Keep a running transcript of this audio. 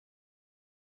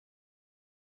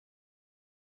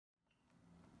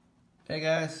Hey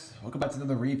guys, welcome back to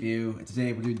another review. And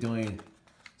today we're doing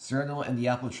Sir Handel and the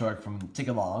Apple Truck from Take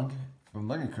Along from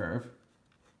Learning Curve.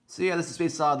 So yeah, this is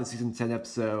based on the season 10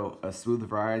 episode, A Smooth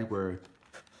Ride, where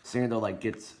Sir Handel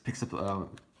picks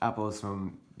up apples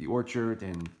from the orchard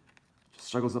and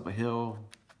struggles up a hill,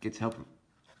 gets help.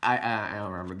 I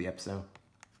don't remember the episode.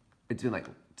 It's been like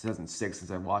 2006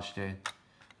 since I watched it,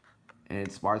 and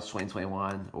it's March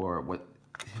 2021 or what?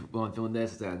 When I'm filming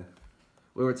this, then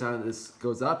whatever time this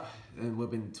goes up, and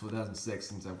we've been 2006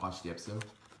 since I watched the episode.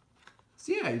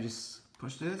 So yeah, you just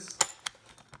push this,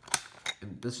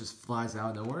 and this just flies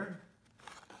out of nowhere.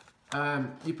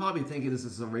 You're probably thinking this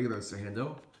is a regular Sir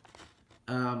Handel.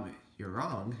 You're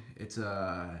wrong. It's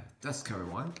a dust cover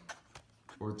one,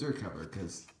 or dirt cover,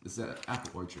 because it's an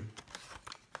apple orchard.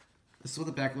 This is what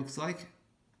the back looks like.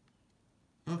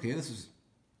 Okay, this was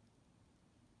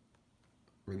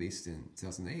released in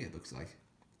 2008, it looks like,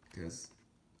 because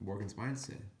Morgan's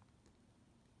Mindset.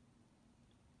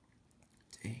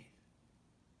 Dang.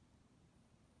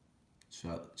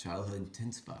 Childhood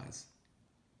intensifies.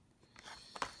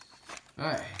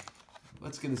 Alright,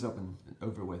 let's get this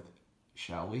over with,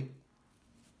 shall we?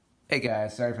 Hey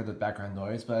guys, sorry for the background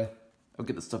noise, but I'll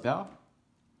get the stuff out.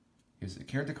 Here's the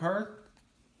character card.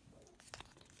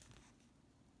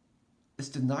 This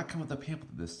did not come with a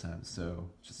pamphlet this time, so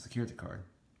just the character card.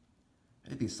 I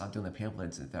think they stopped doing the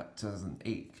pamphlets in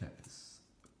 2008, because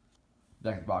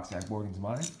back in the box I have Morgan's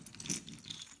Mind.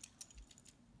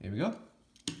 Here we go.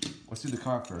 Let's do the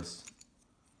card first.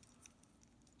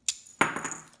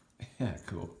 Yeah,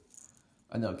 cool.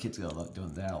 I know kids gonna love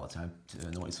doing that all the time to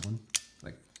annoy someone.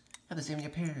 Like, have the same as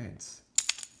your parents.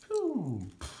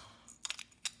 Boom.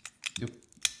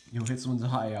 You'll hit someone's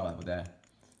eye out with that.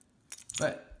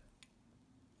 But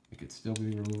it could still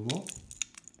be removable.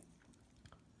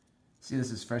 See,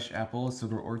 this is fresh apple,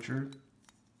 silver orchard,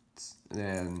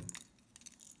 and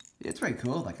yeah, it's pretty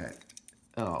cool. Like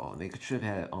oh, they should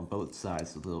have had it on both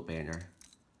sides, the little banner.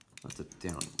 That's a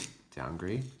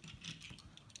downgrade.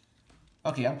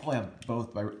 Okay, I'm playing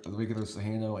both by the regular Sir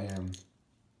Handel and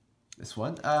this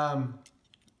one.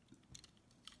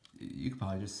 You can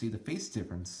probably just see the face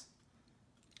difference.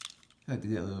 I think they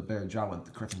did a little better job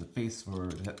with correcting the face for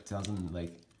the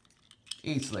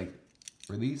 2008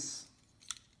 release.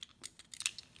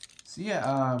 So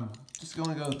yeah, just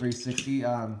gonna go 360.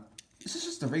 This is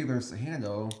just a regular Sir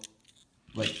Handel,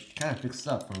 kind of fixed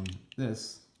up from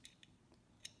this,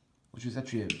 which is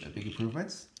actually a big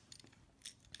improvement.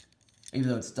 Even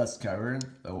though it's dust covered,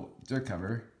 though dirt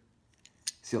cover,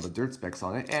 see all the dirt specks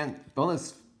on it, and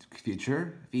bonus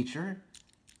feature,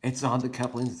 it's on the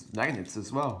coupling's magnets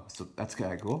as well, so that's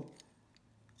kind of cool.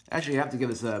 Actually, you have to give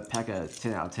this a pack of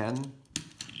 10 out of 10.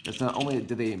 It's not only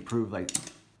did they improve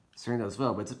Sir Handel as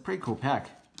well, but it's a pretty cool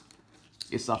pack.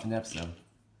 It's off an episode.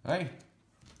 Alright,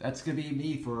 that's gonna be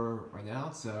me for right now,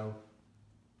 so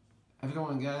have a good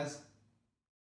one, guys.